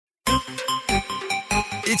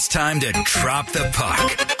It's time to drop the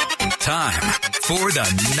puck. Time for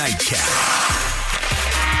the Nightcap.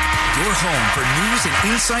 Your home for news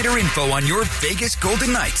and insider info on your Vegas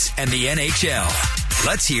Golden Knights and the NHL.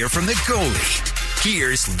 Let's hear from the goalie.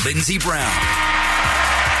 Here's Lindsey Brown.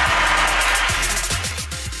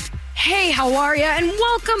 Hey, how are you? And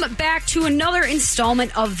welcome back to another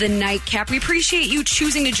installment of the Nightcap. We appreciate you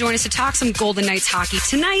choosing to join us to talk some Golden Knights hockey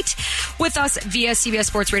tonight with us via CBS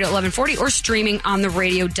Sports Radio 1140 or streaming on the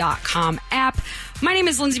radio.com app. My name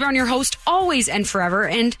is Lindsey Brown, your host, always and forever.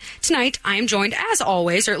 And tonight I am joined, as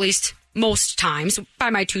always, or at least most times, by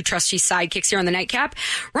my two trusty sidekicks here on the Nightcap,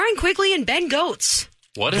 Ryan Quigley and Ben Gotz.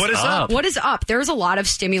 What is up? What is up? There's a lot of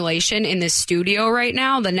stimulation in this studio right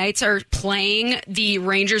now. The Knights are playing the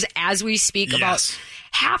Rangers as we speak. Yes. About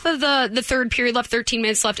half of the third period left, 13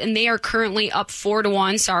 minutes left, and they are currently up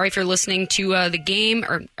 4-1. Sorry if you're listening to the game,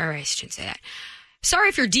 or I shouldn't say that. Sorry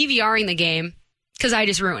if you're DVRing the game, because I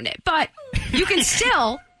just ruined it. But you can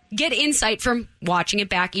still get insight from watching it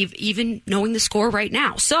back, even knowing the score right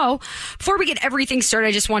now. So before we get everything started,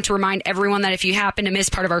 I just want to remind everyone that if you happen to miss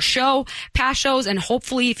part of our show, past shows, and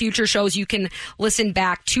hopefully future shows, you can listen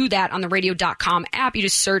back to that on the radio.com app. You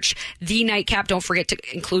just search The Nightcap. Don't forget to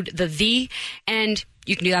include the, and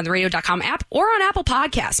you can do that on the radio.com app or on Apple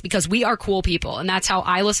Podcasts, because we are cool people. And that's how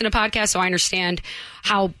I listen to podcasts. So I understand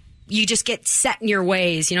how you just get set in your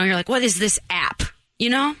ways. You know, you're like, what is this app? You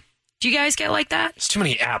know? Do you guys get like that? There's too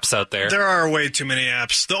many apps out there. There are way too many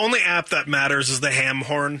apps. The only app that matters is the ham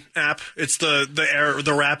horn app. It's the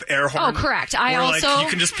rap air horn. Oh, correct. I where, also you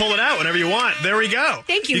can just pull it out whenever you want. There we go.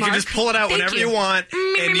 Thank you, You Mark. can just pull it out whenever you want.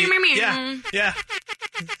 And yeah.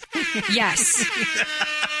 Yes.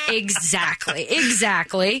 Exactly.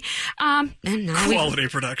 And now Quality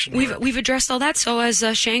production. We've addressed all that. So as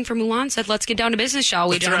Shang from Mulan said, let's get down to business, shall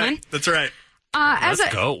we, gentlemen? That's right.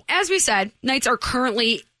 Let's go. As we said, Knights are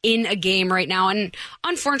currently in a game right now, and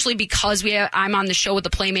unfortunately, because I'm on the show with the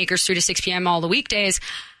Playmakers 3 to 6 p.m. all the weekdays,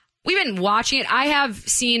 we've been watching it. I have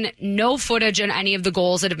seen no footage on any of the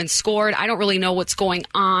goals that have been scored. I don't really know what's going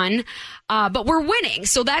on, but we're winning,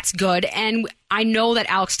 so that's good. And I know that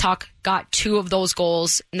Alex Tuch got 2 of those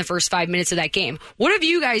goals in the first 5 minutes of that game. What have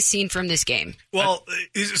you guys seen from this game? Well,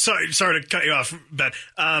 sorry to cut you off, Ben.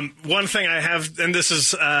 One thing I have, and this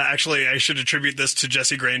is actually, I should attribute this to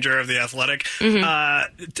Jesse Granger of The Athletic.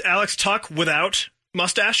 Alex Tuch without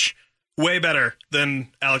mustache, way better than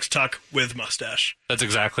Alex Tuch with mustache. That's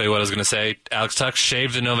exactly what I was going to say. Alex Tuch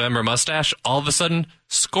shaved the November mustache, all of a sudden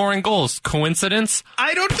scoring goals. Coincidence?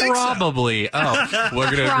 I don't think Probably. Oh,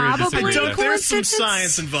 we're going to agree to disagree. so. There's some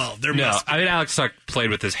science involved. There No, must be. I mean, Alex Tuch played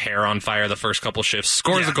with his hair on fire the first couple shifts,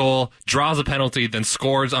 scores a goal, draws a penalty, then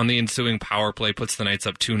scores on the ensuing power play, puts the Knights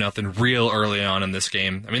up 2-0 real early on in this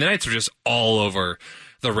game. I mean, the Knights were just all over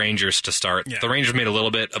the Rangers to start. Yeah. The Rangers made a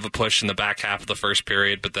little bit of a push in the back half of the first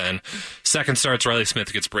period, but then second starts, Riley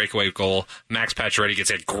Smith gets breakaway goal. Max Pacioretty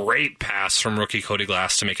gets a great pass from rookie Cody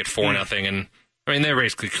Glass to make it 4-0, and I mean, they're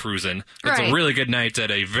basically cruising. It's a really good night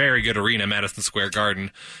at a very good arena, Madison Square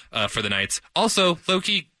Garden, for the Knights. Also,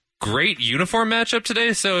 low-key, great uniform matchup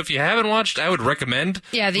today, so if you haven't watched, I would recommend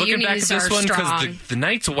looking back at this one, because the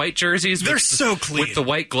Knights' white jerseys, they're so clean. With the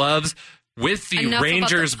white gloves, with the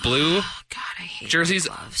Rangers blue I hate jerseys,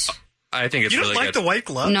 gloves. I think it's really good. You don't like the white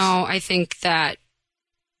gloves? No, I think that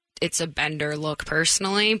it's a Bender look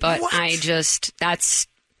personally, but What?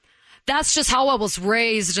 that's just how I was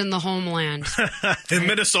raised in the homeland. In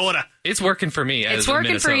Minnesota. It's working for me. It's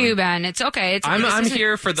working for you, Ben. It's okay. I'm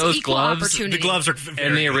here for those gloves. Opportunity. The gloves are very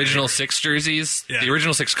And the good. original 6 jerseys, the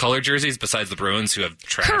original 6 color jerseys, besides the Bruins, who have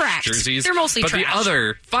trash jerseys. They're mostly trash. But the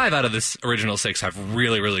other 5 out of this original 6 have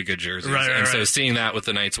really, really good jerseys. Right. So seeing that with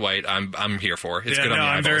the Knights white, I'm here for. It's good on the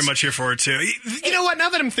I'm eyeballs. very much here for it, too. You know what? Now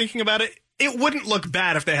that I'm thinking about it, it wouldn't look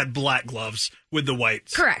bad if they had black gloves with the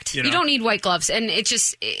whites. Correct. You don't need white gloves, and it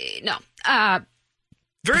just no.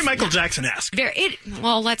 Very Michael Jackson-esque.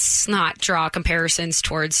 Well, let's not draw comparisons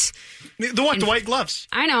towards The white gloves.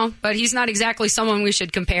 I know, but he's not exactly someone we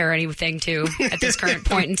should compare anything to at this current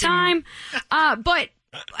point in time. But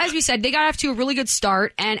as we said, they got off to a really good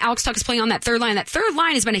start, and Alex Tuch is playing on that third line. That third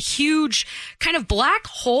line has been a huge kind of black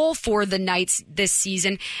hole for the Knights this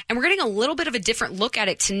season, and we're getting a little bit of a different look at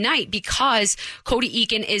it tonight because Cody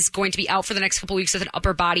Eakin is going to be out for the next couple weeks with an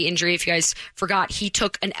upper body injury. If you guys forgot, he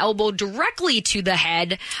took an elbow directly to the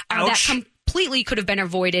head. That completely could have been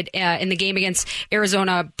avoided in the game against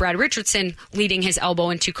Arizona. Brad Richardson leading his elbow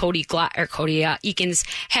into Cody Eakin's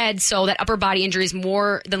head, so that upper body injury is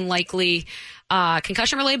more than likely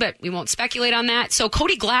concussion related, but we won't speculate on that. So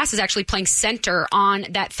Cody Glass is actually playing center on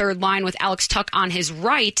that third line with Alex Tuch on his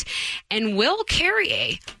right and Will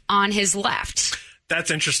Carrier on his left. That's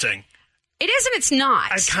interesting. It is and it's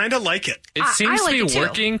not. I kind of like it. It seems like to be it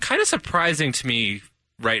working. Kind of surprising to me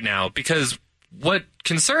right now, because what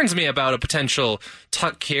concerns me about a potential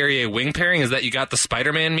Tuch Carrier wing pairing is that you got the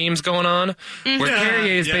Spider-Man memes going on, where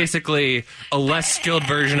Carrier is basically a less skilled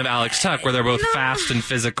version of Alex Tuch, where they're both fast and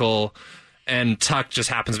physical. And Tuch just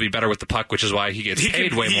happens to be better with the puck, which is why he gets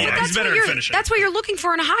paid way more. He's better at finishing. That's what you're looking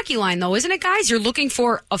for in a hockey line, though, isn't it, guys? You're looking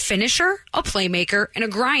for a finisher, a playmaker, and a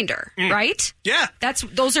grinder, right? Yeah.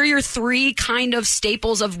 Those are your three kind of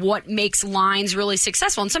staples of what makes lines really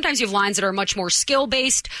successful. And sometimes you have lines that are much more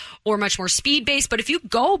skill-based or much more speed-based. But if you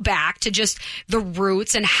go back to just the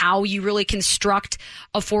roots and how you really construct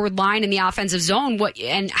a forward line in the offensive zone,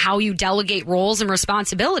 and how you delegate roles and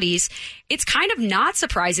responsibilities, it's kind of not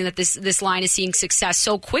surprising that this line is seeing success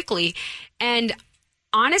so quickly. And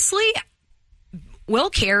honestly, Will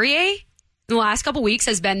Carrier in the last couple weeks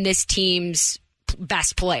has been this team's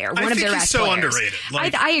best player, one of their best players. I think he's so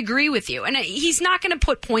underrated. I agree with you. And he's not going to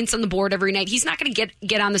put points on the board every night. He's not going to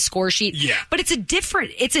get on the score sheet. Yeah. But it's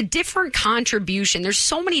a different contribution. There's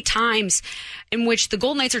so many times in which the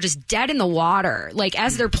Golden Knights are just dead in the water, like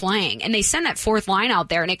as they're playing, and they send that fourth line out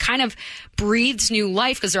there, and it kind of breathes new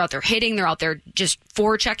life because they're out there hitting, they're out there just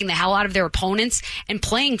forechecking the hell out of their opponents and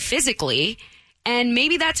playing physically. And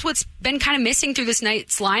maybe that's what's been kind of missing through this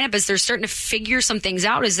night's lineup as they're starting to figure some things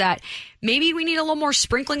out, is that maybe we need a little more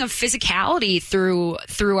sprinkling of physicality through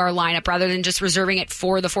our lineup rather than just reserving it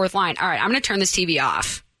for the fourth line. All right, I'm going to turn this TV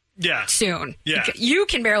off. Yeah. Soon. Yeah. You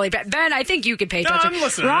can barely. Ben, I think you can pay attention. I'm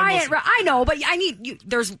listening. Ryan, I know, but I need you.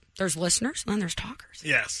 There's listeners and then there's talkers.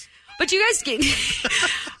 Yes. But you guys get...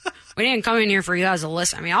 We didn't come in here for you guys to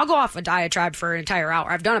listen. I mean, I'll go off a diatribe for an entire hour.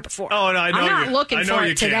 I've done it before. Oh, no, I know. I'm not looking for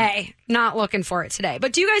it today. Can. Not looking for it today.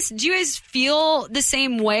 But do you guys feel the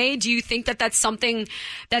same way? Do you think that that's something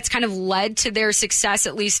that's kind of led to their success,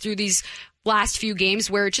 at least through these last few games,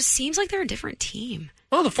 where it just seems like they're a different team?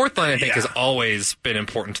 Well, the fourth line, I think, has always been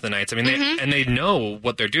important to the Knights. I mean, they know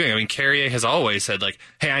what they're doing. I mean, Carrier has always said, like,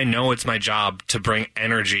 hey, I know it's my job to bring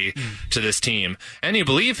energy to this team. And you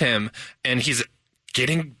believe him, and he's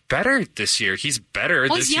getting better this year. He's better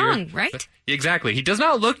this year. He's young, right? Exactly. He does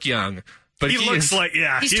not look young. But he looks like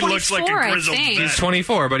he's he 24, looks like a grizzled vet. He's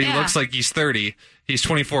 24, but he looks like he's 30. He's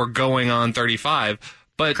 24 going on 35.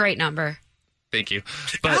 But great number. Thank you.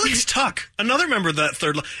 But Alex Tuch, another member of that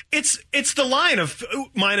third line. It's the line of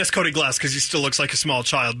minus Cody Glass because he still looks like a small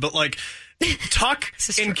child, but like Tuch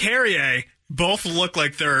and Carrier both look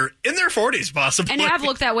like they're in their 40s possibly. And have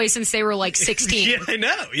looked that way since they were like 16. Yeah, I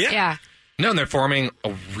know. Yeah. No, and they're forming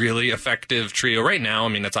a really effective trio right now. I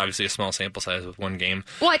mean, that's obviously a small sample size with one game.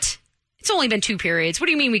 What? It's only been 2 periods. What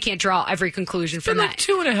do you mean we can't draw every conclusion from that? Like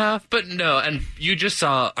 2.5, but no. And you just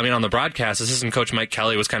saw, I mean, on the broadcast, assistant coach Mike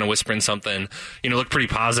Kelly was kind of whispering something, looked pretty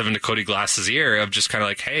positive into Cody Glass's ear of just kind of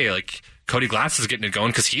like, hey, like, Cody Glass is getting it going,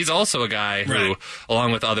 because he's also a guy who,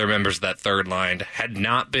 along with other members of that third line, had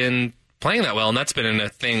not been playing that well, and that's been a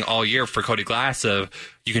thing all year for Cody Glass of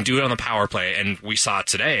you can do it on the power play, and we saw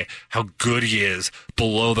today how good he is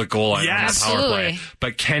below the goal line on the power play.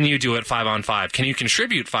 But can you do it 5-on-5? Can you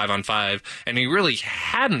contribute 5-on-5? And he really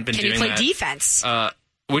hadn't been doing that. Can you play defense?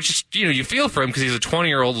 Which is, you feel for him because he's a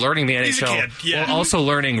 20-year-old learning the NHL. He's a kid, yeah. While also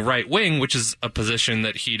learning right wing, which is a position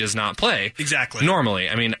that he does not play. Exactly. Normally.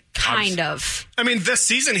 I mean, kind of. I mean, this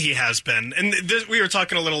season he has been, and we were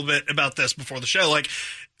talking a little bit about this before the show, like,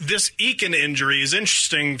 this Eakin injury is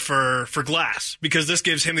interesting for Glass because this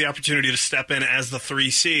gives him the opportunity to step in as the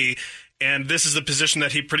 3C, and this is the position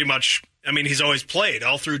that he pretty much, I mean, he's always played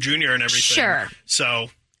all through junior and everything. Sure. So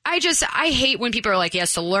I hate when people are like, he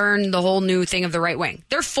has to learn the whole new thing of the right wing.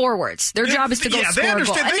 They're forwards. Their job is to go score a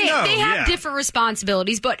goal. And they have different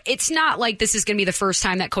responsibilities, but it's not like this is going to be the first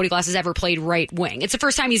time that Cody Glass has ever played right wing. It's the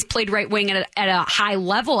first time he's played right wing at a high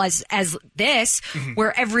level as this,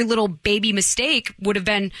 where every little baby mistake would have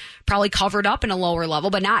been probably covered up in a lower level,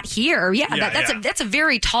 but not here. That's a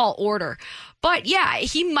very tall order. But yeah,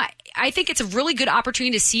 I think it's a really good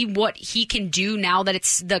opportunity to see what he can do now that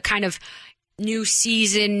it's the kind of new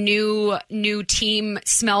season, new team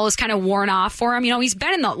smell is kind of worn off for him. He's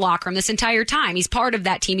been in the locker room this entire time. He's part of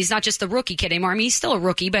that team. He's not just the rookie kid anymore. I mean, he's still a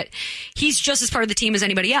rookie, but he's just as part of the team as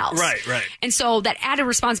anybody else. Right. And so that added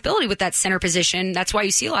responsibility with that center position, that's why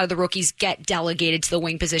you see a lot of the rookies get delegated to the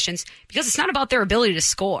wing positions, because it's not about their ability to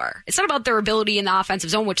score. It's not about their ability in the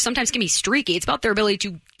offensive zone, which sometimes can be streaky. It's about their ability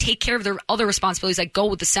to take care of their other responsibilities that go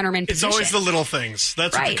with the centerman position. It's always the little things.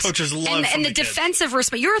 That's what the coaches love. And the defensive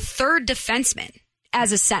response. You're a third defenseman.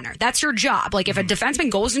 as a center. That's your job. Like if a defenseman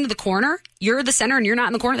goes into the corner, you're the center and you're not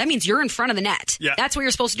in the corner. That means you're in front of the net. Yeah. That's what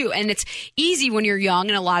you're supposed to do. And it's easy when you're young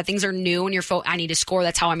and a lot of things are new and I need to score.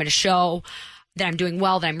 That's how I'm going to show that I'm doing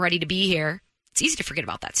well, that I'm ready to be here. It's easy to forget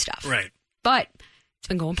about that stuff. Right. But it's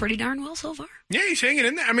been going pretty darn well so far. Yeah, he's hanging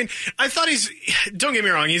in there. I mean, I thought don't get me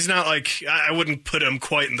wrong, he's not like, I wouldn't put him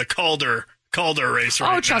quite in the Calder race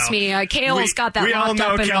right now. Oh, trust me, Kale's got that locked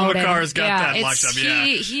up. We all know Kale McCarr's got that locked up. Yeah,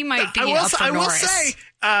 he might be up for I will Norris.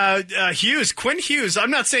 say, Quinn Hughes.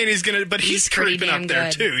 I'm not saying he's gonna, but he's creeping up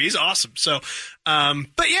there too. He's awesome. So,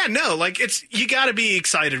 but yeah, no, like you got to be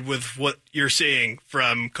excited with what you're seeing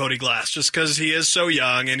from Cody Glass, just because he is so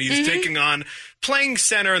young and he's taking on playing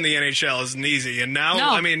center in the NHL isn't easy. And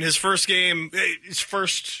now, I mean, his first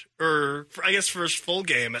first full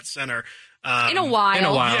game at center. In a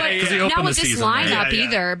while, but not with this lineup Yeah.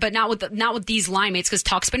 either. But not with these line mates because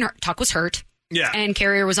Tuck was hurt. Yeah. And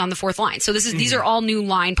Carrier was on the fourth line. So these are all new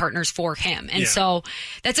line partners for him. And so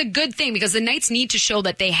that's a good thing because the Knights need to show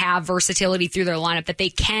that they have versatility through their lineup, that they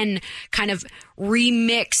can kind of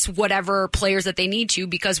remix whatever players that they need to,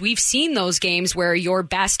 because we've seen those games where your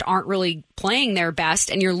best aren't really playing their best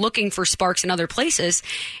and you're looking for sparks in other places.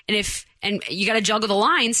 And you got to juggle the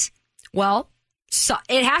lines. Well, so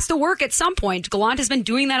it has to work at some point. Gallant has been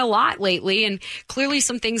doing that a lot lately, and clearly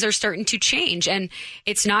some things are starting to change. And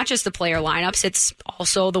it's not just the player lineups, it's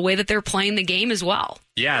also the way that they're playing the game as well.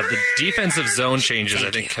 Yeah, the defensive zone changes,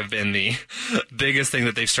 I think, have been the biggest thing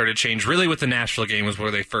that they've started to change. Really, with the Nashville game was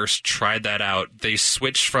where they first tried that out. They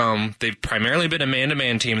switched they've primarily been a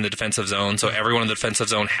man-to-man team in the defensive zone, so everyone in the defensive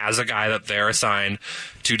zone has a guy that they're assigned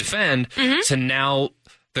to defend. So now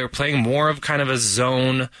they're playing more of kind of a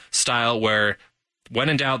zone style where when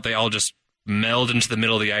in doubt, they all just meld into the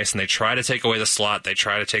middle of the ice and they try to take away the slot. They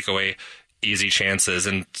try to take away easy chances,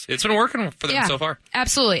 and it's been working for them so far.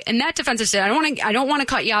 Absolutely. And that defensive set, I don't want to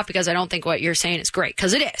cut you off because I don't think what you're saying is great,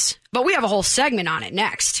 because it is. But we have a whole segment on it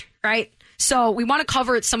next, right? So we want to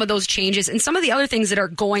cover some of those changes and some of the other things that are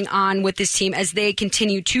going on with this team as they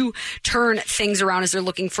continue to turn things around as they're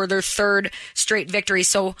looking for their third straight victory.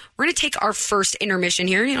 So we're going to take our first intermission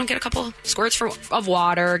here, get a couple squirts of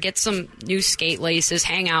water, get some new skate laces,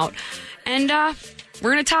 hang out, and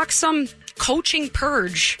we're going to talk some coaching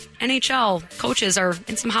purge. NHL coaches are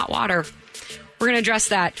in some hot water. We're going to address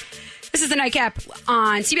that. This is the Nightcap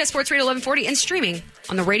on CBS Sports Radio 1140 and streaming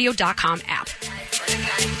on the radio.com app.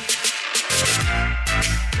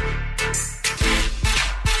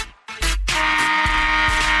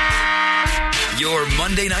 Your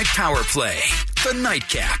Monday Night Power Play, the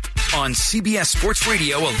Nightcap on CBS Sports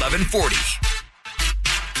Radio 1140.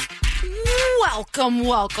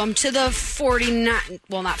 Welcome to the 49.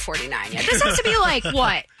 Well, not 49 yet. This has to be like,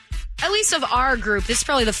 what? At least of our group, this is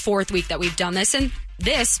probably the fourth week that we've done this. And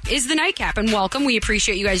this is the Nightcap. And welcome. We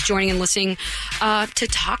appreciate you guys joining and listening to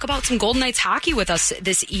talk about some Golden Knights hockey with us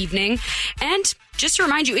this evening. And just to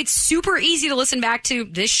remind you, it's super easy to listen back to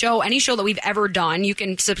this show, any show that we've ever done. You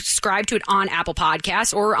can subscribe to it on Apple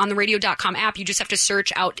Podcasts or on the radio.com app. You just have to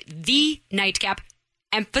search out The Nightcap.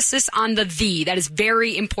 Emphasis on the "the." That is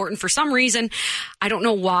very important for some reason. I don't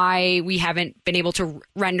know why we haven't been able to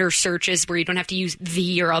render searches where you don't have to use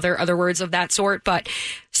 "the" or other words of that sort. But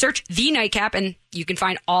search The Nightcap and you can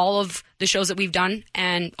find all of the shows that we've done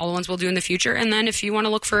and all the ones we'll do in the future. And then if you want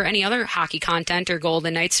to look for any other hockey content or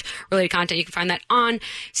Golden Knights related content, you can find that on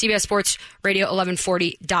CBS Sports Radio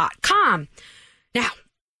 1140.com. Now,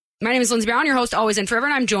 my name is Lindsey Brown, your host always and forever,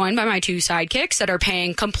 and I'm joined by my two sidekicks that are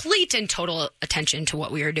paying complete and total attention to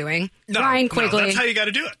what we are doing. Ryan Quigley. No, that's how you got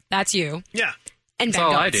to do it. That's you. Yeah. And That's Ben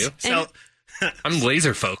all Gotz. I do. And I'm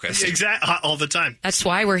laser focused. Exactly. All the time. that's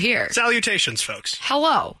why we're here. Salutations, folks.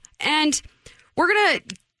 Hello. And we're going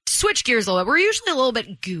to switch gears a little bit. We're usually a little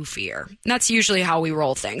bit goofier. And that's usually how we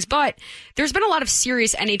roll things. But there's been a lot of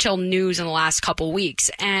serious NHL news in the last couple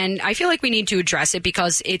weeks. And I feel like we need to address it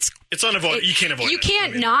because it's unavoidable. You can't avoid it. You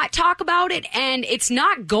can't not talk about it, and it's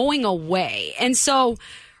not going away. And so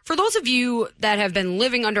for those of you that have been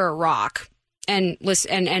living under a rock and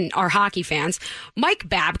are hockey fans, Mike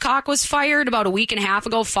Babcock was fired about a week and a half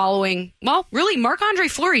ago following, well, really Marc-Andre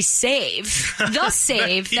Fleury's save. The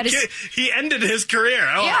save. He ended his career.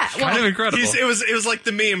 Yeah, Kind of incredible. It was like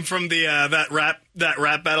the meme from the that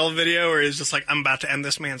rap battle video where he's just like, I'm about to end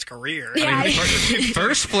this man's career. Yeah.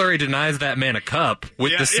 First, Fleury denies that man a cup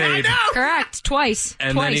with the save, I know. Correct. Twice.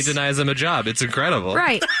 and then he denies him a job. It's incredible.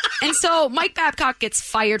 Right. And so Mike Babcock gets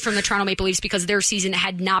fired from the Toronto Maple Leafs because their season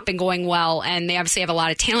had not been going well, and they obviously have a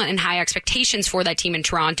lot of talent and high expectations for that team in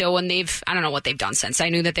Toronto, and I don't know what they've done since. I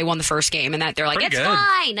knew that they won the first game and that they're like, Pretty it's good.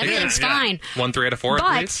 fine. Everything's fine. Won 3 out of 4,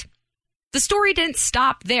 I believe. But the story didn't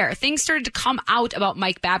stop there. Things started to come out about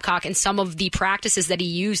Mike Babcock and some of the practices that he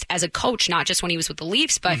used as a coach, not just when he was with the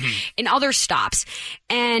Leafs, but in other stops.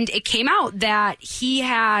 And it came out that he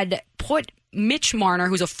had put Mitch Marner,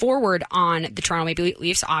 who's a forward on the Toronto Maple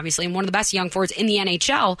Leafs, obviously, and one of the best young forwards in the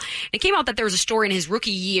NHL. And it came out that there was a story in his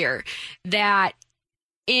rookie year that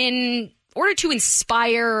in order to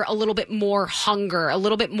inspire a little bit more hunger, a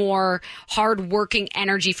little bit more hard-working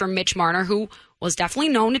energy from Mitch Marner, who was definitely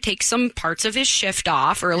known to take some parts of his shift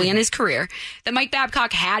off early in his career, that Mike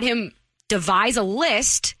Babcock had him devise a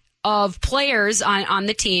list of players on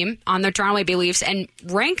the team, on the Toronto Maple Leafs, and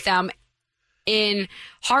rank them in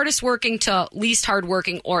hardest working to least hard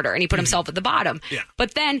working order. And he put himself at the bottom. Yeah.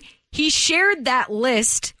 But then he shared that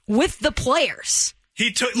list with the players.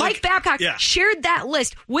 He took Mike Babcock shared that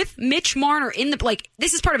list with Mitch Marner in the,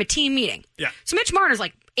 this is part of a team meeting. Yeah. So Mitch Marner's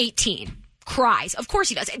 18. Cries. Of course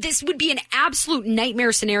he does. This would be an absolute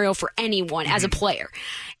nightmare scenario for anyone as a player.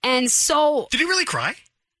 And so... Did he really cry?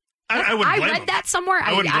 I wouldn't blame him. I read that somewhere.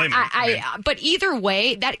 I wouldn't blame him. But either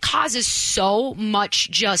way, that causes so much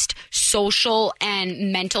just social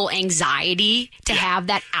and mental anxiety to have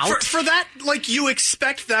that out. For that, you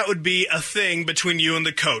expect that would be a thing between you and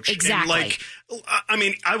the coach. Exactly.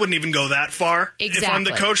 And I wouldn't even go that far. Exactly. If I'm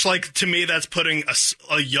the coach, to me, that's putting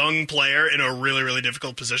a young player in a really, really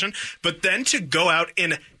difficult position. But then to go out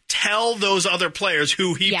and tell those other players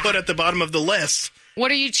who he put at the bottom of the list... What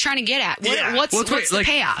are you trying to get at? What's the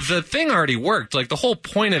payoff? The thing already worked. The whole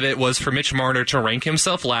point of it was for Mitch Marner to rank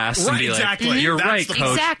himself last and be you're right, coach.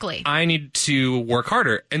 Exactly. I need to work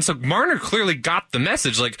harder. And so Marner clearly got the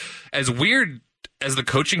message. As weird as the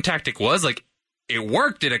coaching tactic was, it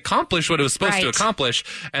worked. It accomplished what it was supposed to accomplish.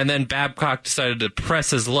 And then Babcock decided to press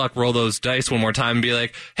his luck, roll those dice one more time, and be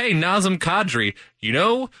like, hey, Nazem Kadri, you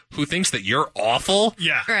know who thinks that you're awful?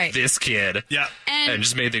 Yeah. Right. This kid. Yeah. And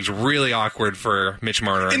just made things really awkward for Mitch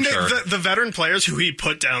Marner, I'm sure. The veteran players who he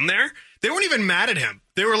put down there, they weren't even mad at him.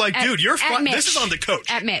 They were like, dude, you're fine. This is on the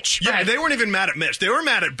coach. At Mitch. Yeah, right. They weren't even mad at Mitch. They were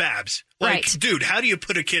mad at Babs. Right. Dude, how do you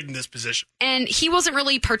put a kid in this position? And he wasn't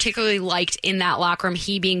really particularly liked in that locker room,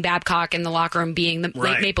 he being Babcock and the locker room being the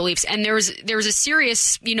Maple Leafs. And there was a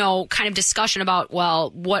serious, kind of discussion about,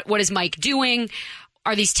 what is Mike doing?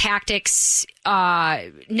 Are these tactics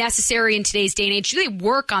necessary in today's day and age? Do they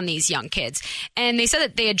work on these young kids? And they said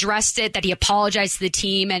that they addressed it, that he apologized to the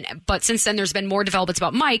team. But since then, there's been more developments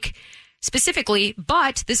about Mike specifically.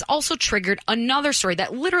 But this also triggered another story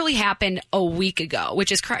that literally happened a week ago,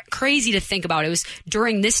 which is crazy to think about. It was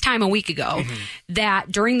during this time a week ago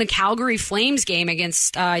that during the Calgary Flames game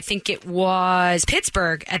against, I think it was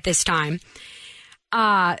Pittsburgh at this time,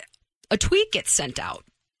 a tweet gets sent out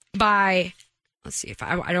by... Let's see if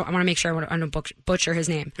I want to make sure I don't butcher his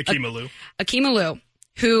name. Akim Aliu,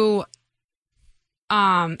 who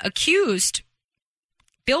accused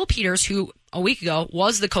Bill Peters, who a week ago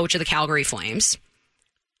was the coach of the Calgary Flames,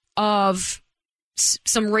 of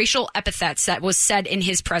some racial epithets that was said in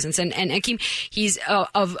his presence. And Akim, he's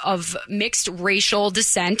of mixed racial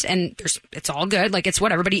descent, and it's all good. It's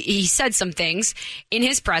whatever. But he said some things in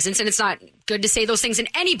his presence, and it's not good to say those things in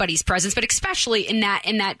anybody's presence, but especially in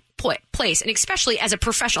that place, and especially as a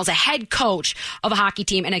professional, as a head coach of a hockey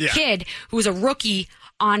team, and a kid who was a rookie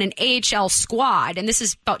on an AHL squad. And this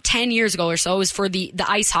is about 10 years ago or so. It was for the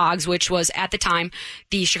Ice Hogs, which was at the time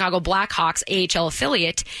the Chicago Blackhawks AHL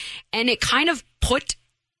affiliate. And it kind of put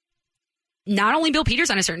not only Bill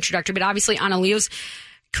Peters on a certain trajectory, but obviously on Aliu's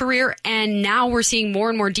career. And now we're seeing more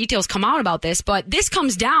and more details come out about this. But this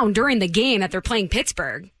comes down during the game that they're playing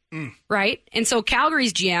Pittsburgh. Right? And so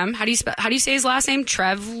Calgary's GM, how do you say his last name?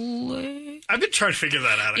 Trevley? I've been trying to figure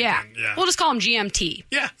that out again. Yeah. We'll just call him GMT.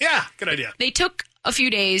 Yeah. Good idea. They took a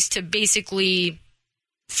few days to basically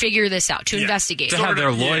figure this out, to investigate. To have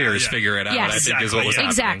their lawyers figure it out, yes. I think is what was happening.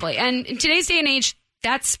 Exactly. And in today's day and age,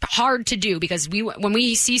 that's hard to do because when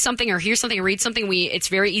we see something or hear something or read something, it's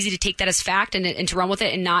very easy to take that as fact and to run with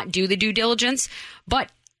it and not do the due diligence.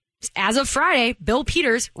 But as of Friday, Bill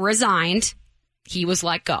Peters resigned. He was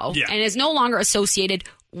let go and is no longer associated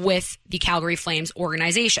with the Calgary Flames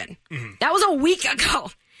organization. That was a week ago.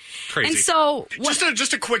 Crazy. And so,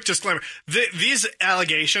 just a quick disclaimer: these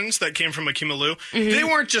allegations that came from Akim Aliu, they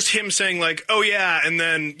weren't just him saying "oh yeah," and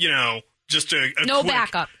then just a no quick,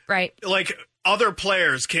 backup, right? Other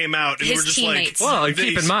players came out and his were just teammates.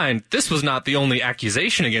 Keep in mind, this was not the only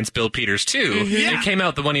accusation against Bill Peters, too. It came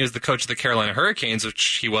out that when he was the coach of the Carolina Hurricanes,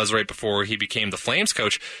 which he was right before he became the Flames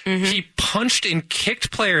coach, he punched and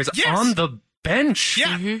kicked players on the bench.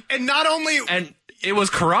 Yeah, and not only... And it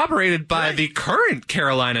was corroborated by the current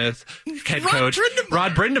Carolina head coach,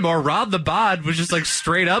 Rod Brindamore. Rod the Bod was just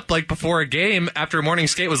straight up, before a game, after a morning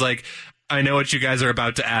skate, was like, I know what you guys are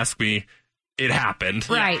about to ask me. It happened.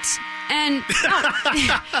 Right. And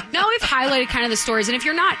now we've highlighted kind of the stories. And if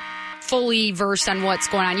you're not fully versed on what's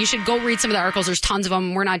going on, you should go read some of the articles. There's tons of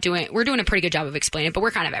them. We're doing a pretty good job of explaining it, but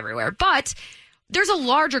we're kind of everywhere. But there's a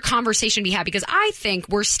larger conversation to be had because I think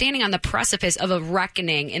we're standing on the precipice of a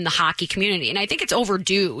reckoning in the hockey community. And I think it's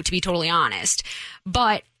overdue, to be totally honest.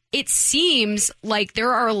 But it seems like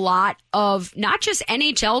there are a lot of not just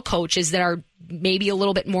NHL coaches that are maybe a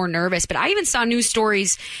little bit more nervous, but I even saw news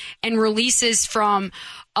stories and releases from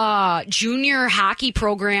a junior hockey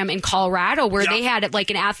program in Colorado where they had like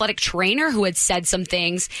an athletic trainer who had said some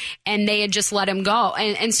things and they had just let him go.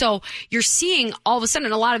 And so you're seeing all of a sudden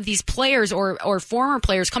a lot of these players or former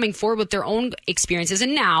players coming forward with their own experiences.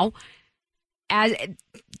 And now, as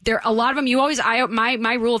there, a lot of them,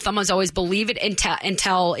 my rule of thumb is always believe it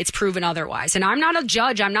until it's proven otherwise. And I'm not a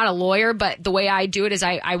judge, I'm not a lawyer, but the way I do it is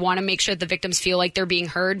I want to make sure that the victims feel like they're being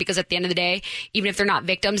heard, because at the end of the day, even if they're not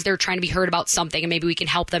victims, they're trying to be heard about something, and maybe we can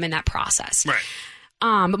help them in that process. Right.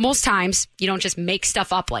 But most times you don't just make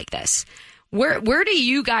stuff up like this. Where do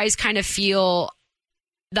you guys kind of feel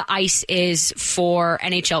the ice is for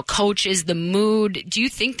NHL coaches, the mood? Do you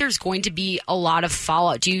think there's going to be a lot of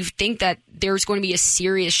fallout? Do you think that there's going to be a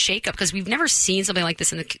serious shakeup? Because we've never seen something like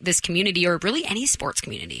this in this community, or really any sports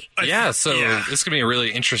community. This is going to be a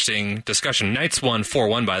really interesting discussion. Knights won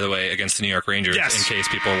 4-1, by the way, against the New York Rangers, in case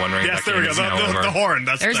people are wondering. Yes, there we go. The horn.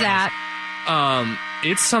 There's that.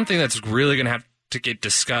 It's something that's really going to have to get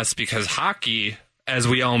discussed, because hockey, as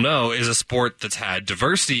we all know, is a sport that's had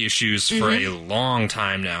diversity issues for a long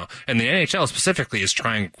time now. And the NHL specifically is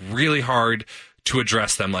trying really hard to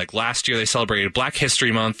address them. Like last year, they celebrated Black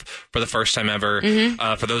History Month for the first time ever.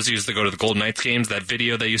 For those of you that go to the Golden Knights games, that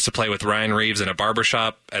video they used to play with Ryan Reeves in a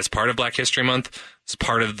barbershop as part of Black History Month is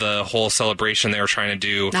part of the whole celebration they were trying to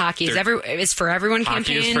do. The Hockey is for Everyone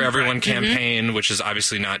campaign. Hockey is for Everyone campaign, which is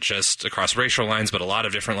obviously not just across racial lines, but a lot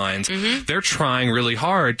of different lines. They're trying really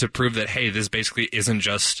hard to prove that, hey, this basically isn't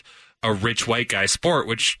just a rich white guy sport,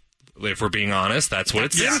 which, if we're being honest, that's what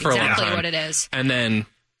it's been for a long time. Exactly what it is. And then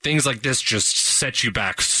things like this just set you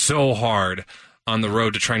back so hard on the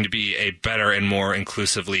road to trying to be a better and more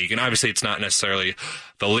inclusive league. And obviously it's not necessarily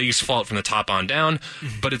the league's fault from the top on down,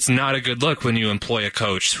 but it's not a good look when you employ a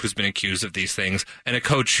coach who's been accused of these things, and a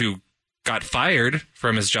coach who got fired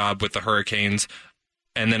from his job with the Hurricanes.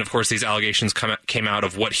 And then, of course, these allegations came out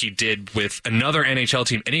of what he did with another NHL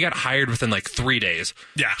team, and he got hired within like 3 days.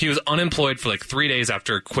 Yeah. He was unemployed for like 3 days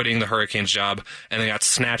after quitting the Hurricanes job, and then got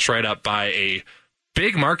snatched right up by a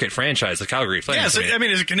big market franchise, the Calgary Flames. Yeah,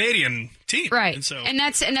 it's a Canadian team. Right. And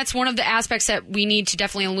that's one of the aspects that we need to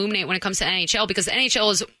definitely illuminate when it comes to NHL, because the NHL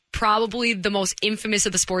is probably the most infamous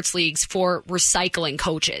of the sports leagues for recycling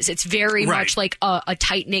coaches. It's very much like a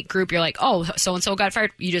tight-knit group. You're like, oh, so-and-so got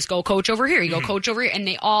fired. You just go coach over here. You go coach over here. And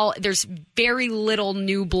there's very little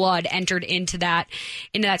new blood entered into that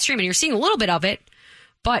stream. And you're seeing a little bit of it,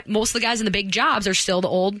 but most of the guys in the big jobs are still the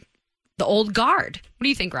old guard. What do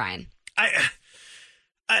you think, Ryan? I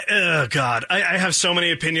have so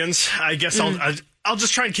many opinions. I guess I'll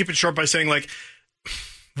just try and keep it short by saying, like,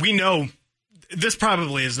 we know this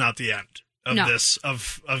probably is not the end of this,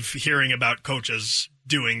 of hearing about coaches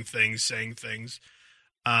doing things, saying things.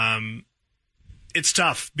 It's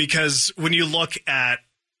tough, because when you look at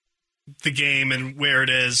the game and where it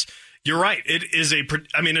is, you're right. It is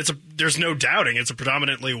there's no doubting it's a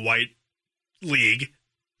predominantly white league.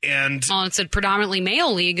 And it's a predominantly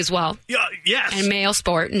male league as well. Yeah, yes. And male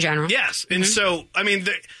sport in general. Yes. And so, I mean,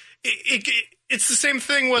 it's the same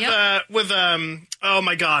thing with oh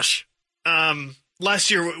my gosh, last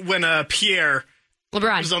year when Pierre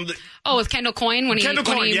LeBron was on with Kendall Coyne when he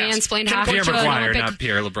mansplained hockey Pierre to an McGuire, Olympic. not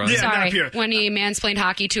Pierre LeBron. Yeah, Sorry, not Pierre. when he mansplained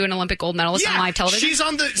hockey to an Olympic gold medalist on live television. She's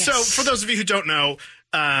on the. Yes. So for those of you who don't know,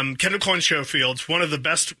 Kendall Coyne Schofield's one of the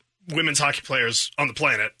best women's hockey players on the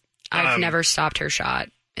planet. I've never stopped her shot.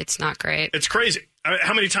 It's not great. It's crazy.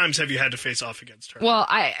 How many times have you had to face off against her? Well,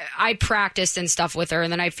 I practiced and stuff with her, and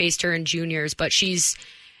then I faced her in juniors, but she's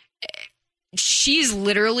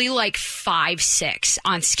literally like 5'6"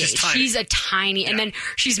 on skates. She's a tiny, and then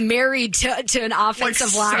she's married to an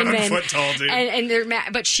offensive lineman. 7 foot tall dude. And they're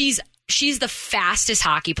but she's the fastest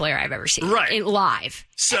hockey player I've ever seen. Right. Live.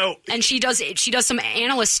 So and she does some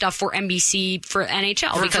analyst stuff for NBC for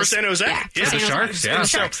NHL for San Jose. For the Sharks. Yeah.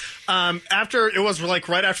 So after it was like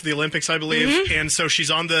right after the Olympics, I believe, and so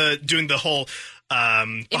she's on doing the whole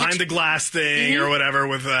behind the glass thing or whatever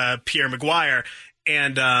with Pierre McGuire,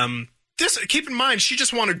 and keep in mind she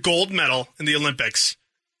just won a gold medal in the Olympics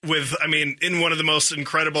in one of the most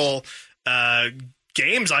incredible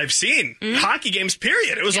games I've seen, hockey games,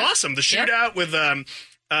 period. It was awesome. The shootout with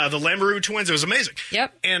the Lamoureux twins. It was amazing.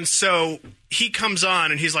 Yep. And so he comes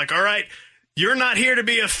on and he's like, all right, you're not here to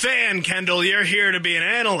be a fan, Kendall. You're here to be an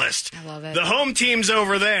analyst. I love it. The home team's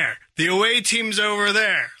over there. The away team's over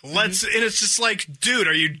there. And it's just like, dude,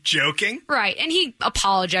 are you joking? Right. And he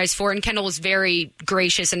apologized for it, and Kendall was very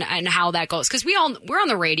gracious in how that goes. Because we're on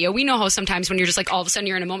the radio. We know how sometimes when you're just like, all of a sudden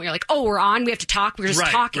you're in a moment, you're like, oh, we're on. We have to talk. We're just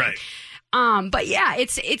talking. Right. But yeah,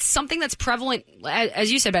 it's something that's prevalent,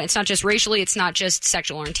 as you said, but it's not just racially. It's not just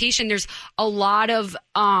sexual orientation. There's a lot of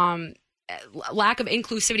lack of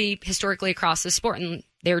inclusivity historically across the sport, and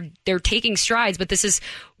they're taking strides, but this is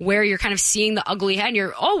where you're kind of seeing the ugly head,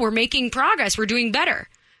 and we're making progress, we're doing better.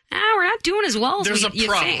 We're not doing as well as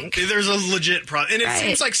you think. There's a legit problem. And it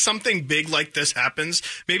seems like something big like this happens.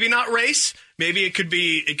 Maybe not race. Maybe it could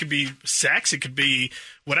be sex. It could be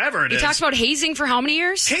whatever it is. You talked about hazing for how many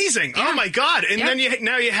years? Hazing. Yeah. Oh my God. And then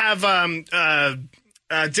now you have Dan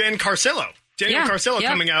Carcillo. Daniel Carcillo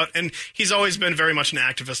coming out, and he's always been very much an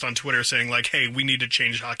activist on Twitter saying, like, hey, we need to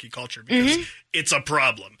change hockey culture because it's a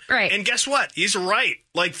problem. Right. And guess what? He's right.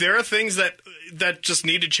 Like, there are things that just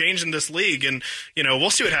need to change in this league, and,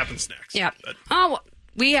 we'll see what happens next. Yeah.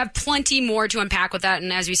 We have plenty more to unpack with that,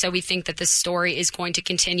 and as we said, we think that this story is going to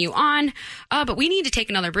continue on, but we need to take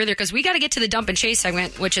another breather because we got to get to the dump and chase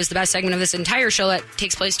segment, which is the best segment of this entire show that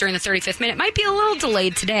takes place during the 35th minute. Might be a little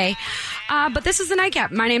delayed today, but this is the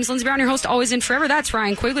Nightcap. My name is Lindsey Brown, your host, always and forever. That's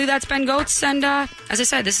Ryan Quigley. That's Ben Gotz, and as I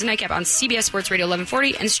said, this is Nightcap on CBS Sports Radio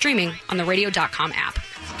 1140 and streaming on the radio.com app.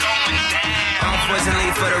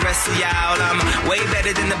 Unfortunately for the rest of y'all, I'm way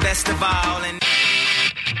better than the best of all.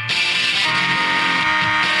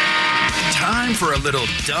 Time for a little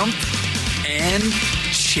dump and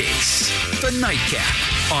chase. The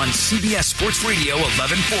Nightcap on CBS Sports Radio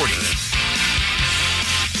 1140.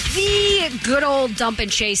 The good old dump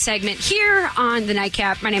and chase segment here on the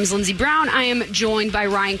Nightcap. My name is Lindsey Brown. I am joined by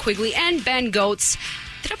Ryan Quigley and Ben Gotz.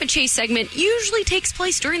 The dump and chase segment usually takes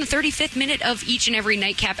place during the 35th minute of each and every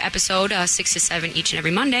Nightcap episode, 6 to 7 each and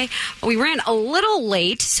every Monday. We ran a little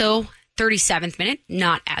late, so 37th minute,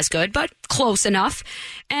 not as good, but close enough.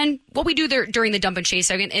 And what we do there during the dump and chase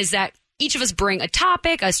segment is that each of us bring a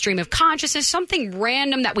topic, a stream of consciousness, something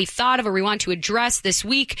random that we thought of or we want to address this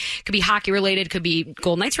week. Could be hockey related, could be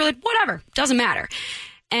Golden Knights related, whatever. Doesn't matter.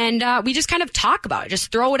 And we just kind of talk about it,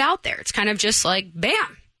 just throw it out there. It's kind of just like,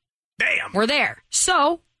 bam, we're there.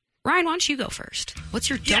 So, Ryan, why don't you go first? What's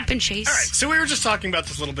your dump and chase? All right, so we were just talking about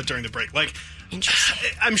this a little bit during the break. Like, interesting.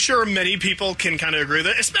 I'm sure many people can kind of agree with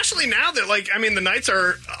that, especially now that, the Knights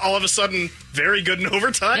are all of a sudden very good in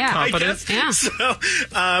overtime. Yeah, I guess. Yeah. So,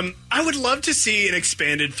 I would love to see an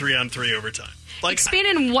expanded 3-on-3 overtime.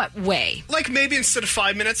 Expanded in what way? Like maybe instead of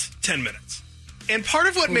 5 minutes, 10 minutes. And part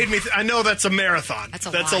of what made me, I know that's a marathon.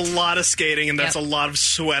 That's a lot of skating, and that's a lot of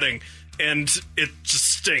sweating, and it just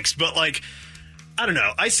stinks. But I don't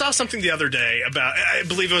know. I saw something the other day about, I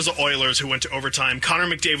believe it was the Oilers who went to overtime.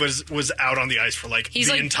 Connor McDavid was out on the ice for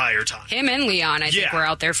the entire time. Him and Leon, I think, were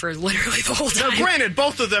out there for literally the whole time. Now, granted,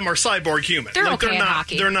 both of them are cyborg human. They're okay at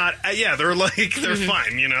hockey. They're not, they're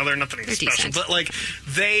fine. They're nothing special. Decent. But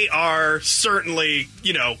they are certainly,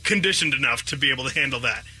 conditioned enough to be able to handle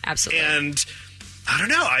that. Absolutely. And I don't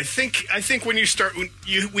know. I think when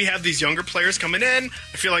we have these younger players coming in,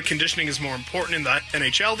 I feel like conditioning is more important in the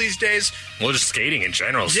NHL these days. Well, just skating in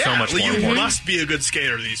general is so much more you important. must be a good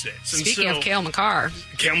skater these days. Speaking of Cale Makar,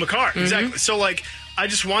 exactly. So I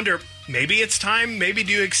just wonder, maybe it's time. Maybe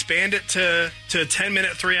do you expand it to a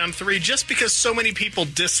 10-minute 3-on-3 just because so many people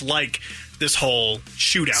dislike this whole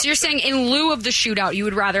shootout. So you're saying in lieu of the shootout, you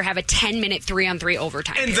would rather have a 10-minute 3-on-3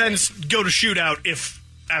 overtime and period. then go to shootout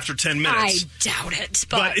after 10 minutes. I doubt it.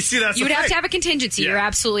 But see, that's you would have to have a contingency. Yeah. You're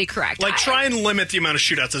absolutely correct. Try and limit the amount of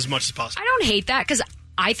shootouts as much as possible. I don't hate that because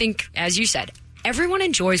I think, as you said, everyone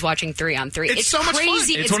enjoys watching 3-on-3. It's so much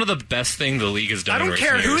crazy. fun. It's one of the best things the league has done. I don't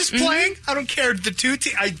care who's playing. I don't care the two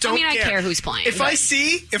teams. I care who's playing. If I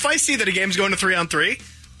see that a game's going to 3-on-3,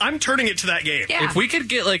 I'm turning it to that game. Yeah. If we could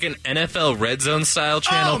get an NFL Red Zone style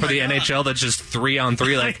channel for the NHL that's just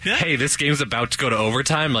 3-on-3, hey, this game's about to go to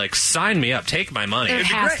overtime, sign me up, take my money. There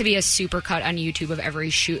has to be a super cut on YouTube of every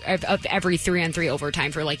of every 3-on-3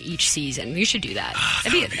 overtime for each season. You should do that.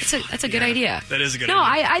 That's a good idea. That is a good idea. No,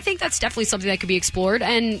 I think that's definitely something that could be explored.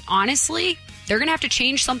 And honestly, they're going to have to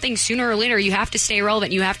change something sooner or later. You have to stay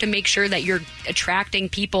relevant. You have to make sure that you're attracting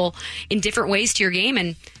people in different ways to your game.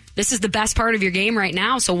 And this is the best part of your game right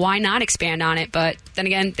now, so why not expand on it? But then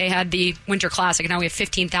again, they had the Winter Classic, and now we have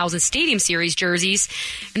 15,000 Stadium Series jerseys,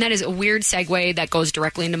 and that is a weird segue that goes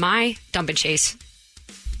directly into my dump and chase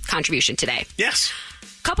contribution today. Yes.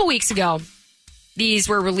 A couple weeks ago, these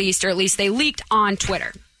were released, or at least they leaked on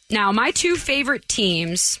Twitter. Now, my two favorite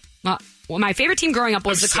teams, well, my favorite team growing up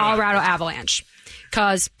was the Colorado Avalanche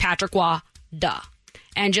because Patrick Waugh, duh.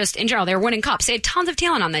 And just in general, they were winning cups. They had tons of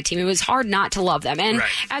talent on that team. It was hard not to love them. And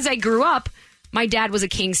as I grew up, my dad was a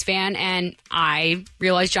Kings fan, and I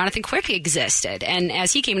realized Jonathan Quigley existed. And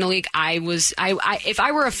as he came in the league, if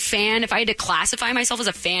I were a fan, if I had to classify myself as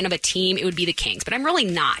a fan of a team, it would be the Kings. But I'm really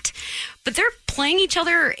not. But they're playing each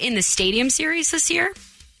other in the Stadium Series this year,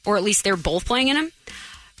 or at least they're both playing in them.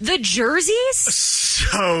 The jerseys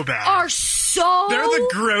so bad. Are so they're the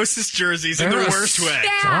grossest jerseys in the worst way.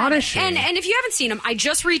 And if you haven't seen them, I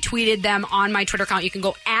just retweeted them on my Twitter account. You can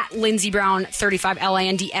go at Lindsey Brown 35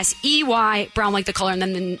 LINDSEY Brown like the color, and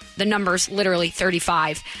then the numbers literally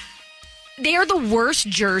 35. They are the worst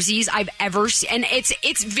jerseys I've ever seen, and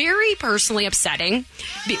it's very personally upsetting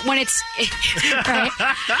when it's right?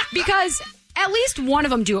 Because at least one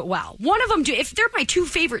of them do it well. One of them do. If they're my two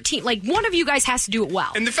favorite team, like one of you guys has to do it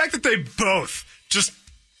well. And the fact that they both just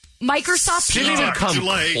Microsoft Paint didn't even come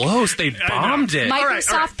close. They bombed it.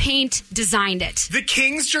 Microsoft Paint designed it. The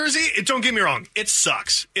Kings jersey, don't get me wrong, it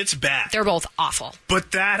sucks. It's bad. They're both awful.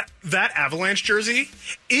 But that Avalanche jersey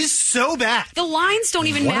is so bad. The lines don't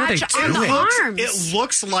even match on the arms. It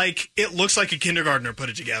looks like a kindergartner put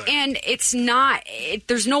it together. And it's not.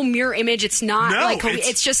 There's no mirror image. It's not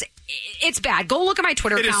it's just. It's bad. Go look at my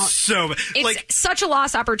Twitter account. It is so bad. It's such a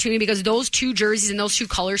lost opportunity because those two jerseys and those two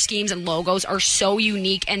color schemes and logos are so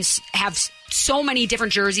unique and have so many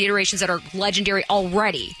different jersey iterations that are legendary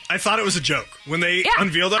already. I thought it was a joke when they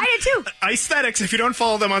unveiled them. I did too. Aesthetics, if you don't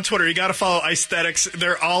follow them on Twitter, you got to follow Aesthetics.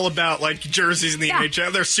 They're all about like jerseys in the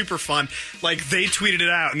NHL. They're super fun. Like they tweeted it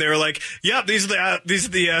out and they were like, "Yep, these are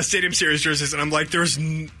the Stadium Series jerseys." And I'm like, there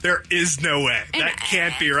is no way. That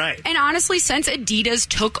can't be right. And honestly, since Adidas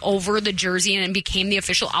took over the jersey and became the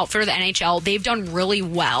official outfit of the NHL, they've done really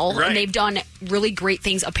well. Right. And they've done really great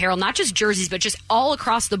things, apparel, not just jerseys, but just all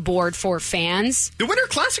across the board for fans. The Winter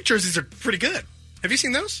Classic jerseys are pretty good. Have you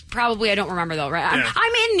seen those? Probably. I don't remember, though. Right? Yeah.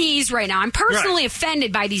 I'm in these right now. I'm personally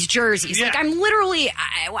offended by these jerseys. Yeah. Like, I'm literally...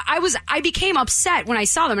 I became upset when I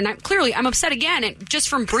saw them, and I'm upset again just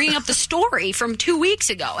from bringing up the story from 2 weeks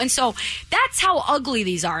ago. And so that's how ugly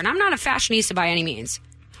these are. And I'm not a fashionista by any means,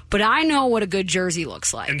 but I know what a good jersey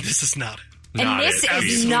looks like. And this is not it. And this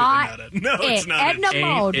is not it. No, it's not Edna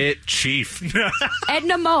Mode. Ain't it, Chief?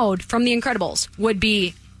 Edna Mode from The Incredibles would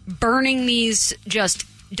be burning these just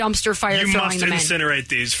dumpster fire, you throwing them in. You must incinerate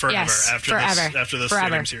these forever after this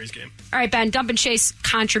Stadium Series game. All right, Ben, Dump and Chase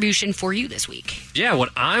contribution for you this week. Yeah, what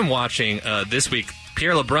I'm watching this week,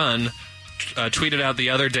 Pierre LeBrun tweeted out the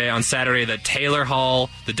other day on Saturday that Taylor Hall,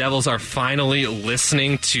 the Devils are finally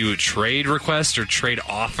listening to trade requests or trade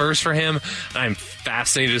offers for him. I'm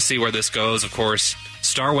fascinated to see where this goes. Of course,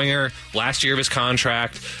 star winger, last year of his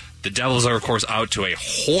contract. The Devils are, of course, out to a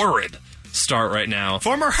horrid start right now.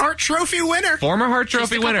 Former Hart Trophy winner.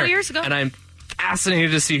 Just a couple years ago. And I'm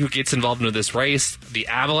fascinated to see who gets involved into this race. The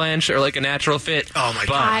Avalanche are like a natural fit. Oh my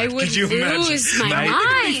God. I would lose my mind.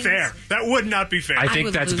 That would be fair. That would not be fair. I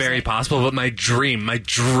think that's very possible, but my dream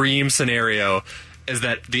scenario is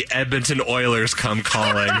that the Edmonton Oilers come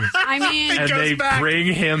calling. I mean, and they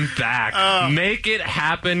bring him back. Make it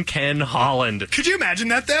happen, Ken Holland. Could you imagine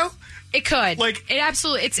that though? It could. Like, it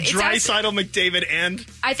absolutely. It's Draisaitl, McDavid, and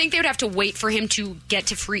I think they would have to wait for him to get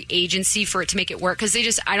to free agency for it to make it work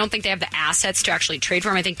because I don't think they have the assets to actually trade for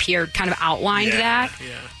him. I think Pierre kind of outlined that.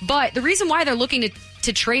 Yeah. But the reason why they're looking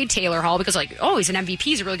to trade Taylor Hall because he's an MVP,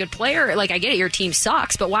 he's a really good player. Like, I get it, your team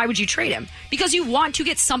sucks, but why would you trade him? Because you want to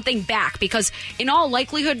get something back. Because in all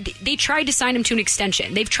likelihood, they tried to sign him to an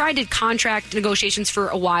extension. They've tried to contract negotiations for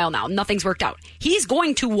a while now. Nothing's worked out. He's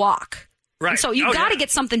going to walk. Right. And so you've got to get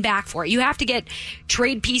something back for it. You have to get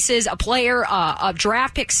trade pieces, a player, a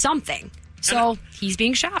draft pick, something. So he's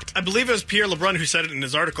being shopped. I believe it was Pierre LeBrun who said it in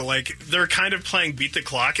his article. Like, they're kind of playing beat the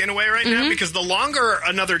clock in a way right now because the longer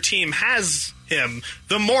another team has him,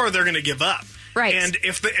 the more they're going to give up. Right. And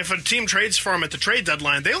if a team trades for him at the trade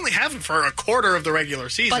deadline, they only have him for a quarter of the regular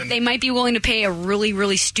season. But they might be willing to pay a really,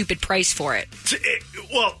 really stupid price for it.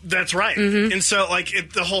 Well, that's right. And so,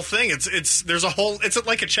 the whole thing, it's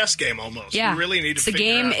like a chess game almost. Yeah. You really need to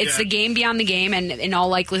figure out. It's the game beyond the game, and in all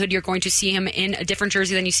likelihood, you're going to see him in a different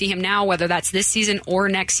jersey than you see him now, whether that's this season or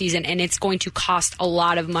next season, and it's going to cost a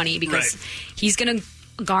lot of money because he's going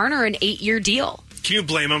to garner an 8-year deal. Can you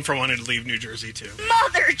blame him for wanting to leave New Jersey, too?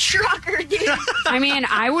 Mother trucker, dude. I mean,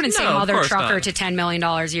 I wouldn't say No, of mother course trucker not. to $10 million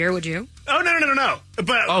a year, would you? Oh, no.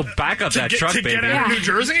 But back up that truck, to baby. get out of New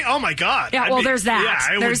Jersey? Oh, my God. Yeah, well, there's that.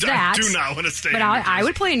 Yeah, There's that. I do not want to stay But in New Jersey. I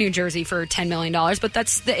would play in New Jersey for $10 million. But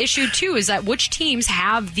that's the issue, too, is that which teams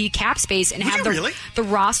have the cap space and Would have you really? the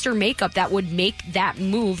roster makeup that would make that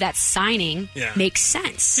move, that signing, Yeah. make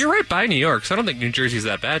sense. You're right by New York, so I don't think New Jersey's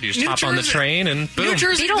that bad. You just New hop on the Jersey- train and boom. New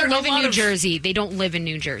Jersey, They don't there are live a in lot New of- Jersey. They don't live in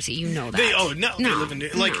New Jersey. You know that. They live in New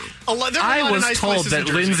Like, a lot, there are a I lot was of nice told places in that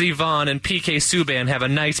Jersey. Lindsey Vonn and PK Subban have a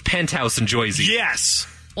nice penthouse in Jersey. Yes.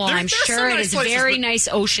 Well, There- I'm there's sure some it nice is places, very but nice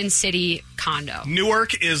Ocean City condo.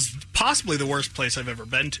 Newark is possibly the worst place I've ever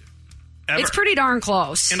been to. Ever. It's pretty darn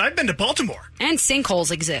close. And I've been to Baltimore. And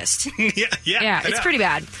sinkholes exist. Yeah, Yeah, I it's know. pretty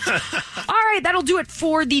bad. All right, that'll do it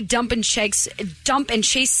for the dump and chase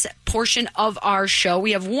portion of our show.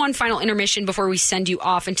 We have one final intermission before we send you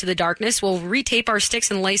off into the darkness. We'll retape our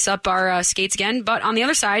sticks and lace up our skates again. But on the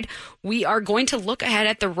other side, we are going to look ahead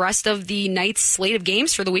at the rest of the Knights' slate of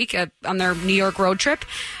games for the week on their New York road trip.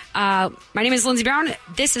 My name is Lindsey Brown.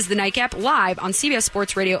 This is the Nightcap live on CBS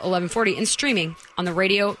Sports Radio 1140 and streaming on the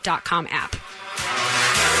radio.com app.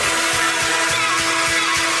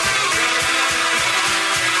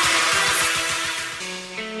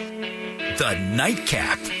 The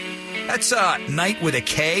Nightcap. That's night with a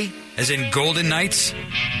K, as in Golden Knights.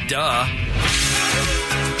 Duh.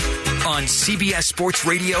 On CBS Sports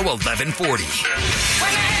Radio 1140.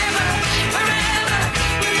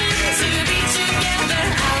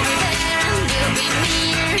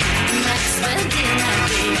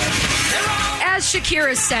 As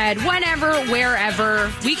Shakira said, whenever,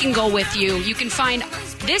 wherever, we can go with you. You can find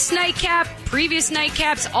this nightcap, previous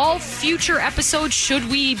nightcaps, all future episodes, should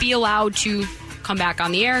we be allowed to come back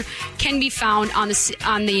on the air, can be found on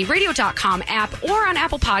the radio.com app or on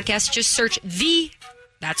Apple Podcasts. Just search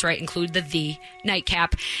that's right, include the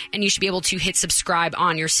Nightcap, and you should be able to hit subscribe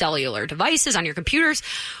on your cellular devices, on your computers,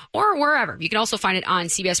 or wherever. You can also find it on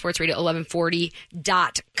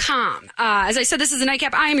CBSSportsRadio1140.com. As I said, this is the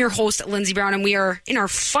Nightcap. I am your host, Lindsey Brown, and we are in our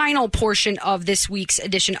final portion of this week's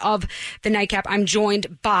edition of the Nightcap. I'm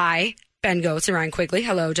joined by Ben Gotz and Ryan Quigley.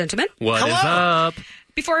 Hello, gentlemen. What is up?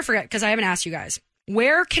 Before I forget, because I haven't asked you guys,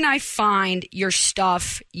 where can I find your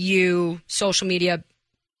stuff, social media?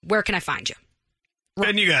 Where can I find you?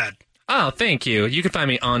 Ben, you got. Oh, thank you. You can find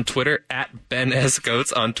me on Twitter at Ben S.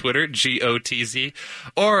 Gotz on Twitter, Gotz,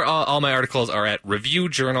 or all my articles are at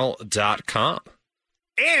reviewjournal.com.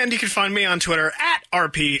 And you can find me on Twitter at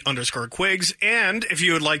RP_Quigs. And if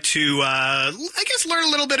you would like to, learn a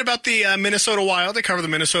little bit about the Minnesota Wild, I cover the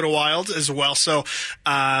Minnesota Wild as well. So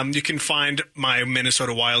you can find my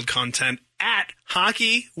Minnesota Wild content at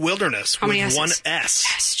Hockey Wilderness How many with S's? one S.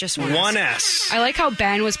 Yes, just one One S. S. I like how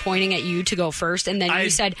Ben was pointing at you to go first, and then you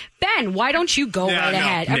said, Ben, why don't you go Yeah, right no.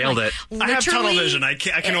 ahead? I'm Nailed like, it. I have tunnel literally- vision. I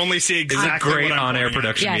can only see It's a exactly great what I'm on-air pointing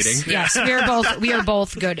at. production meeting. Yes, we are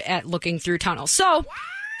both good at looking through tunnels. So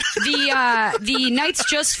the Knights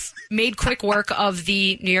just made quick work of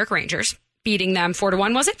the New York Rangers, beating them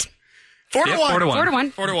 4-1. Was it? 4-1.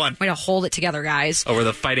 4-1. 4-1. Way to hold it together, guys. Over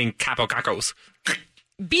the Fighting Capocacos.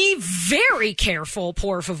 Be very careful,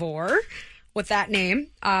 por favor, with that name.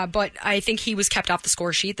 But I think he was kept off the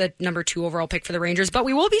score sheet, the number 2 overall pick for the Rangers. But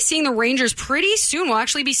we will be seeing the Rangers pretty soon. We'll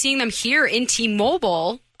actually be seeing them here in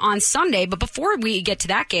T-Mobile on Sunday. But before we get to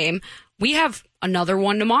that game, we have another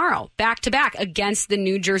one tomorrow, back-to-back, against the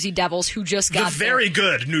New Jersey Devils, who just got The very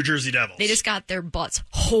good New Jersey Devils. They just got their butts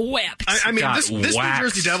whipped. I mean, got this New waxed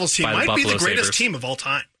Jersey Devils team by the might be the Buffalo greatest Sabres. team of all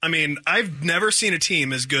time. I mean, I've never seen a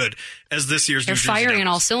team as good as this year's They're New Jersey firing Devils. on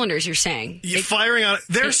all cylinders, you're saying. You're firing on.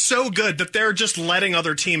 They're so good that they're just letting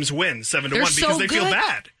other teams win 7-1 They're because so they feel good.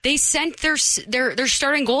 bad. They sent their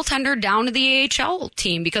starting goaltender down to the AHL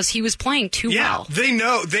team because he was playing too Yeah, well. they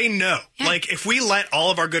know. Yeah. Like, if we let all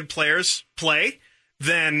of our good players play,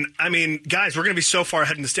 then, I mean, guys, we're going to be so far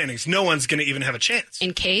ahead in the standings. No one's going to even have a chance.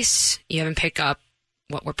 In case you haven't picked up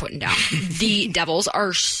what we're putting down, the Devils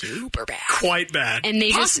are super bad. Quite bad. And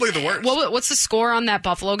they Possibly the worst. What's the score on that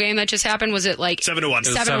Buffalo game that just happened? Was it like 7-1.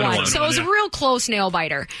 7-1. So it was a real close nail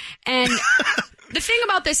biter. And the thing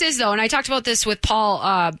about this is, though, and I talked about this with Paul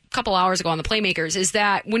a couple hours ago on the Playmakers, is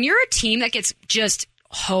that when you're a team that gets just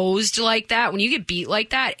hosed like that, when you get beat like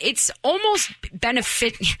that, it's almost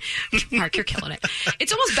Mark, you're killing it.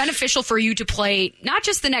 It's almost beneficial for you to play not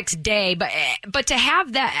just the next day, but to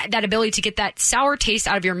have that ability to get that sour taste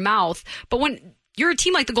out of your mouth. But when you're a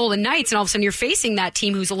team like the Golden Knights and all of a sudden you're facing that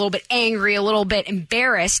team who's a little bit angry, a little bit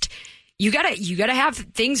embarrassed, you gotta have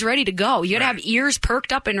things ready to go. You gotta have ears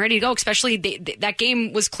perked up and ready to go, especially that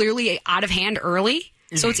game was clearly out of hand early.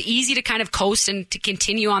 So it's easy to kind of coast and to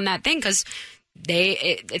continue on that thing because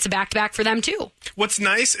it's a back-to-back for them too. What's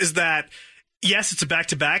nice is that, yes, it's a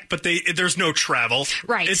back-to-back, but there's no travel.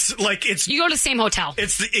 Right. You go to the same hotel.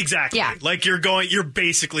 Exactly. Yeah. Like you're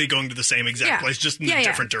basically going to the same exact place, just in a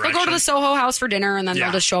different direction. They'll go to the Soho House for dinner, and then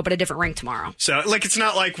they'll just show up at a different rink tomorrow. So, it's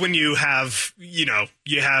not like when you have,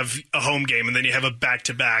 you have a home game, and then you have a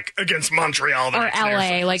back-to-back against Montreal. Or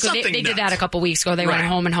LA. Like, they did that a couple weeks ago. They went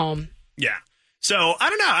home and home. Yeah. So, I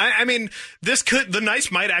don't know. I mean, the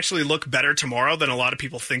Knights might actually look better tomorrow than a lot of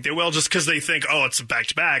people think they will, just because they think, oh, it's a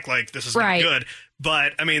back-to-back, like, this is not good.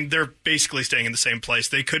 But, I mean, they're basically staying in the same place.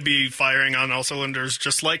 They could be firing on all cylinders,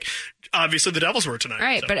 just like, obviously, the Devils were tonight.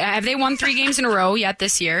 Right, but have they won 3 games in a row yet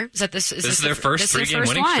this year? Is this their first 3-game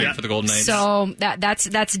winning streak for the Golden Knights. So,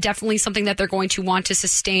 that's definitely something that they're going to want to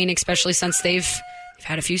sustain, especially since they've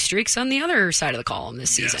had a few streaks on the other side of the column this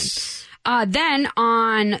season. Yes. Then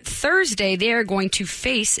on Thursday, they are going to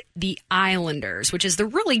face the Islanders, which is the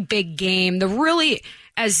really big game.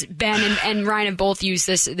 As Ben and Ryan have both used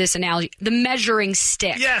this analogy, the measuring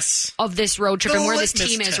stick of this road trip and where this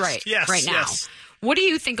team is right now. Yes. What do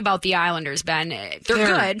you think about the Islanders, Ben? They're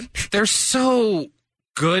good. They're so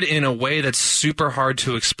good in a way that's super hard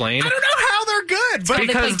to explain. I don't know how they're good, but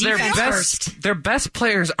because their best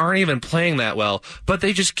players aren't even playing that well, but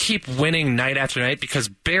they just keep winning night after night because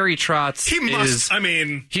Barry Trotz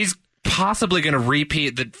he's possibly going to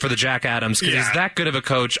repeat for the Jack Adams because he's that good of a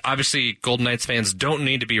coach. Obviously, Golden Knights fans don't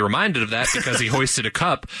need to be reminded of that because he hoisted a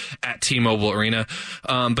cup at T-Mobile Arena.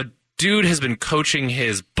 But dude has been coaching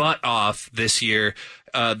his butt off this year.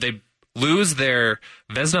 They lose their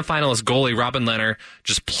Vezina finalist goalie, Robin Lehner,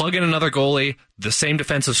 just plug in another goalie, the same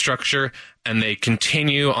defensive structure, and they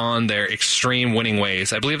continue on their extreme winning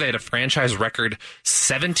ways. I believe they had a franchise record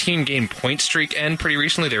 17-game point streak end pretty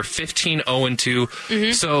recently. They're 15-0-2.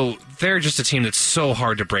 Mm-hmm. So they're just a team that's so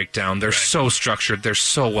hard to break down. They're so structured. They're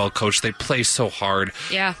so well coached. They play so hard.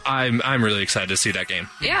 Yeah. I'm really excited to see that game.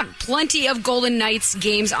 Yeah, plenty of Golden Knights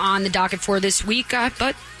games on the docket for this week,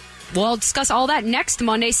 but we'll discuss all that next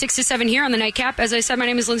Monday, 6 to 7 here on the Nightcap. As I said, my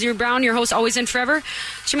name is Lindsey Brown, your host always and forever,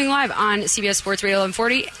 streaming live on CBS Sports Radio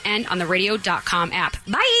 1140 and on the radio.com app.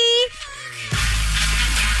 Bye!